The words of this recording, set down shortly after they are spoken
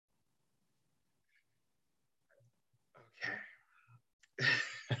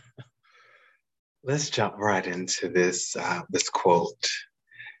Let's jump right into this quote,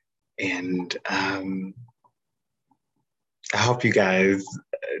 and I hope you guys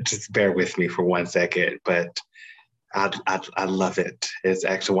just bear with me for 1 second, but I love it. It's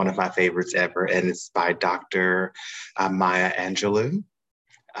actually one of my favorites ever, and it's by Dr. Maya Angelou.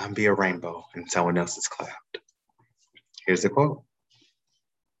 Be a rainbow in someone else's cloud. Here's the quote.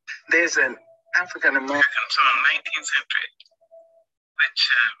 There's an African American song, 19th century, which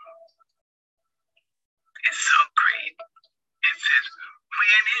is so great. It says,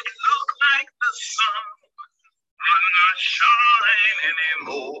 when it looked like the sun would not shine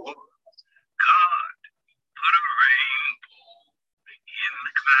anymore, God put a rainbow in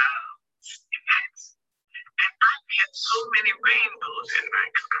the clouds. Yes. And I've had so many rainbows in my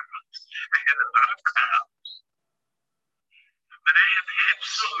clouds. I had a lot of clouds, but I have had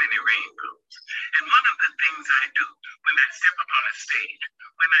so many rainbows. And one of the things I do when I step up on a stage,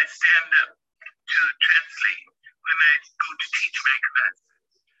 when I stand up to translate, when I go to teach my classes,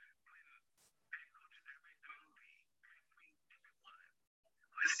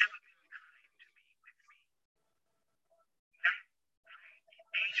 who's ever been kind to me with me,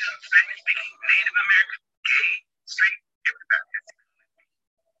 Asian, Spanish speaking, Native American, gay, straight, everybody has to come with me.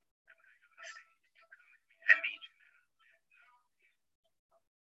 I need you.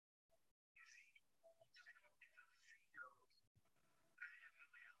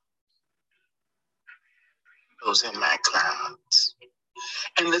 Those in my clouds.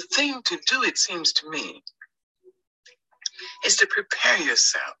 And the thing to do, it seems to me, is to prepare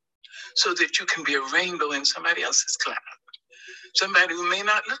yourself so that you can be a rainbow in somebody else's cloud. Somebody who may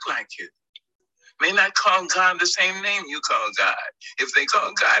not look like you, may not call God the same name you call God, if they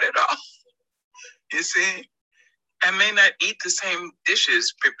call God at all. You see? And may not eat the same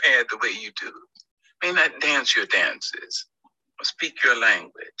dishes prepared the way you do, may not dance your dances or speak your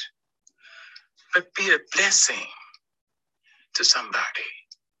language, but be a blessing to somebody.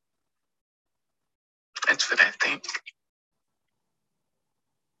 That's what I think.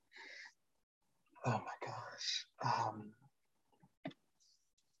 Oh my gosh. I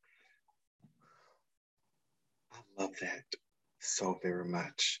love that so very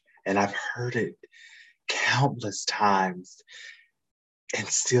much. And I've heard it countless times. And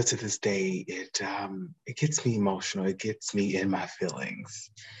still to this day, it gets me emotional. It gets me in my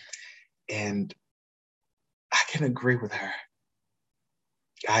feelings. And I can agree with her.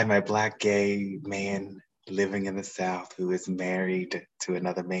 I am a Black gay man living in the South who is married to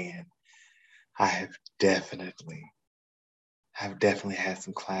another man. I have definitely had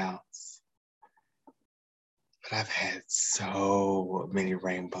some clouds, but I've had so many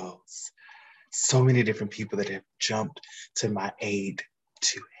rainbows, so many different people that have jumped to my aid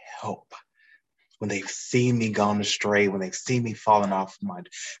to help. When they've seen me gone astray, when they've seen me falling off my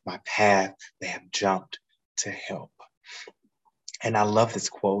path, they have jumped to help. And I love this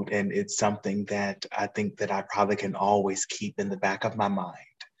quote, and it's something that I think that I probably can always keep in the back of my mind.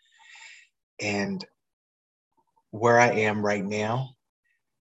 And where I am right now,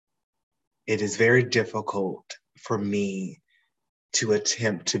 it is very difficult for me to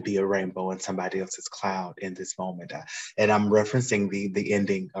attempt to be a rainbow in somebody else's cloud in this moment. And I'm referencing the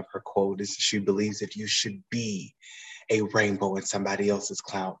ending of her quote is she believes that you should be a rainbow in somebody else's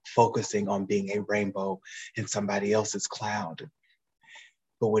cloud, focusing on being a rainbow in somebody else's cloud.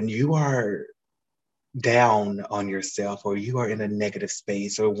 But when you are down on yourself or you are in a negative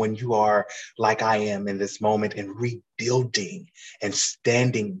space or when you are like I am in this moment and rebuilding and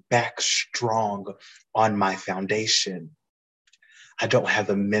standing back strong on my foundation, I don't have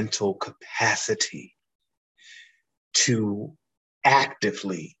the mental capacity to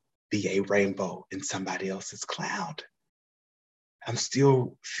actively be a rainbow in somebody else's cloud. I'm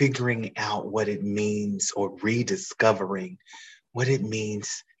still figuring out what it means or rediscovering what it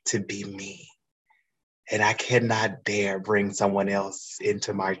means to be me. And I cannot dare bring someone else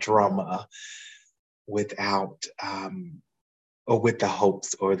into my drama without, or with the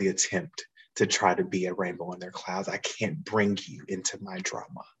hopes or the attempt to try to be a rainbow in their clouds. I can't bring you into my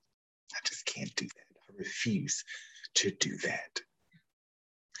drama. I just can't do that. I refuse to do that.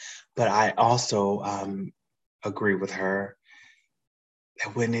 But I also agree with her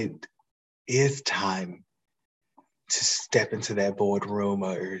that when it is time to step into that boardroom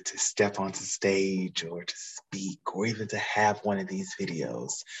or to step onto stage or to speak or even to have one of these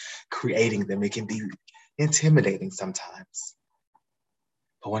videos, creating them, it can be intimidating sometimes.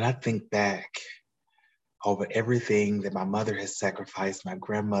 But when I think back over everything that my mother has sacrificed, my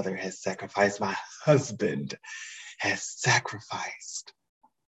grandmother has sacrificed, my husband has sacrificed,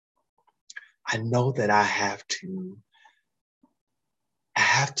 I know that I have to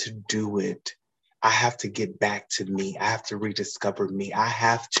do it I have to get back to me. I have to rediscover me. I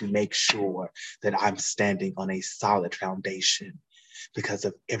have to make sure that I'm standing on a solid foundation because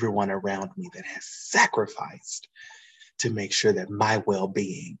of everyone around me that has sacrificed to make sure that my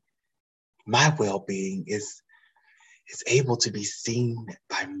well-being is able to be seen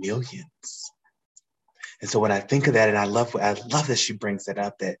by millions. And so when I think of that, and I love that she brings that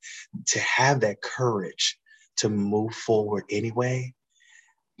up, that to have that courage to move forward anyway,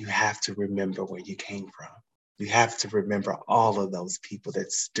 you have to remember where you came from. You have to remember all of those people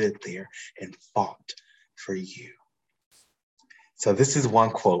that stood there and fought for you. So this is one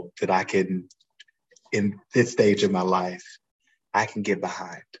quote that I can, in this stage of my life, I can get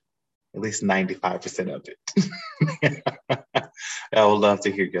behind at least 95% of it. I would love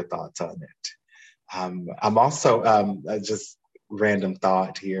to hear your thoughts on it. I'm also, just random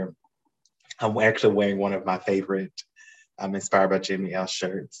thought here. I'm actually wearing one of my favorite Inspired by Jimmy L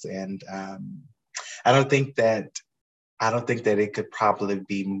shirts. And I don't think that it could probably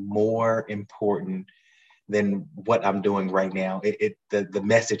be more important than what I'm doing right now. The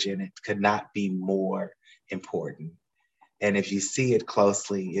message in it could not be more important. And if you see it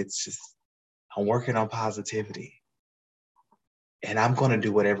closely, it's just, I'm working on positivity. And I'm going to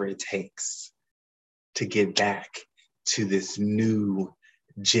do whatever it takes to get back to this new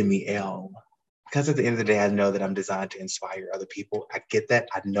Jimmy L. Because at the end of the day, I know that I'm designed to inspire other people. I get that.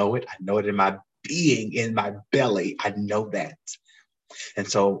 I know it. I know it in my being, in my belly. I know that. And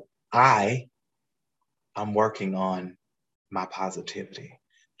so I'm working on my positivity.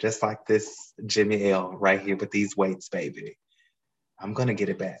 Just like this Jimmy L right here with these weights, baby. I'm going to get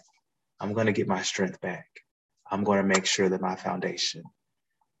it back. I'm going to get my strength back. I'm going to make sure that my foundation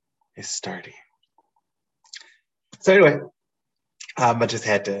is sturdy. So anyway, I just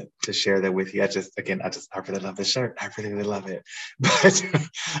had to share that with you. I really love this shirt. I really, really love it. But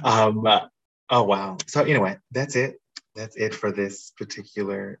oh wow. So anyway, that's it. That's it for this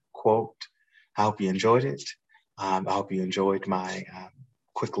particular quote. I hope you enjoyed it. I hope you enjoyed my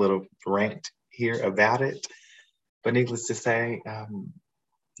quick little rant here about it. But needless to say,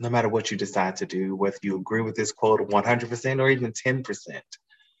 no matter what you decide to do, whether you agree with this quote 100% or even 10%,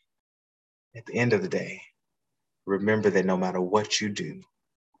 at the end of the day, remember that no matter what you do,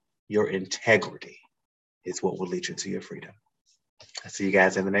 your integrity is what will lead you to your freedom. I'll see you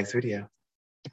guys in the next video.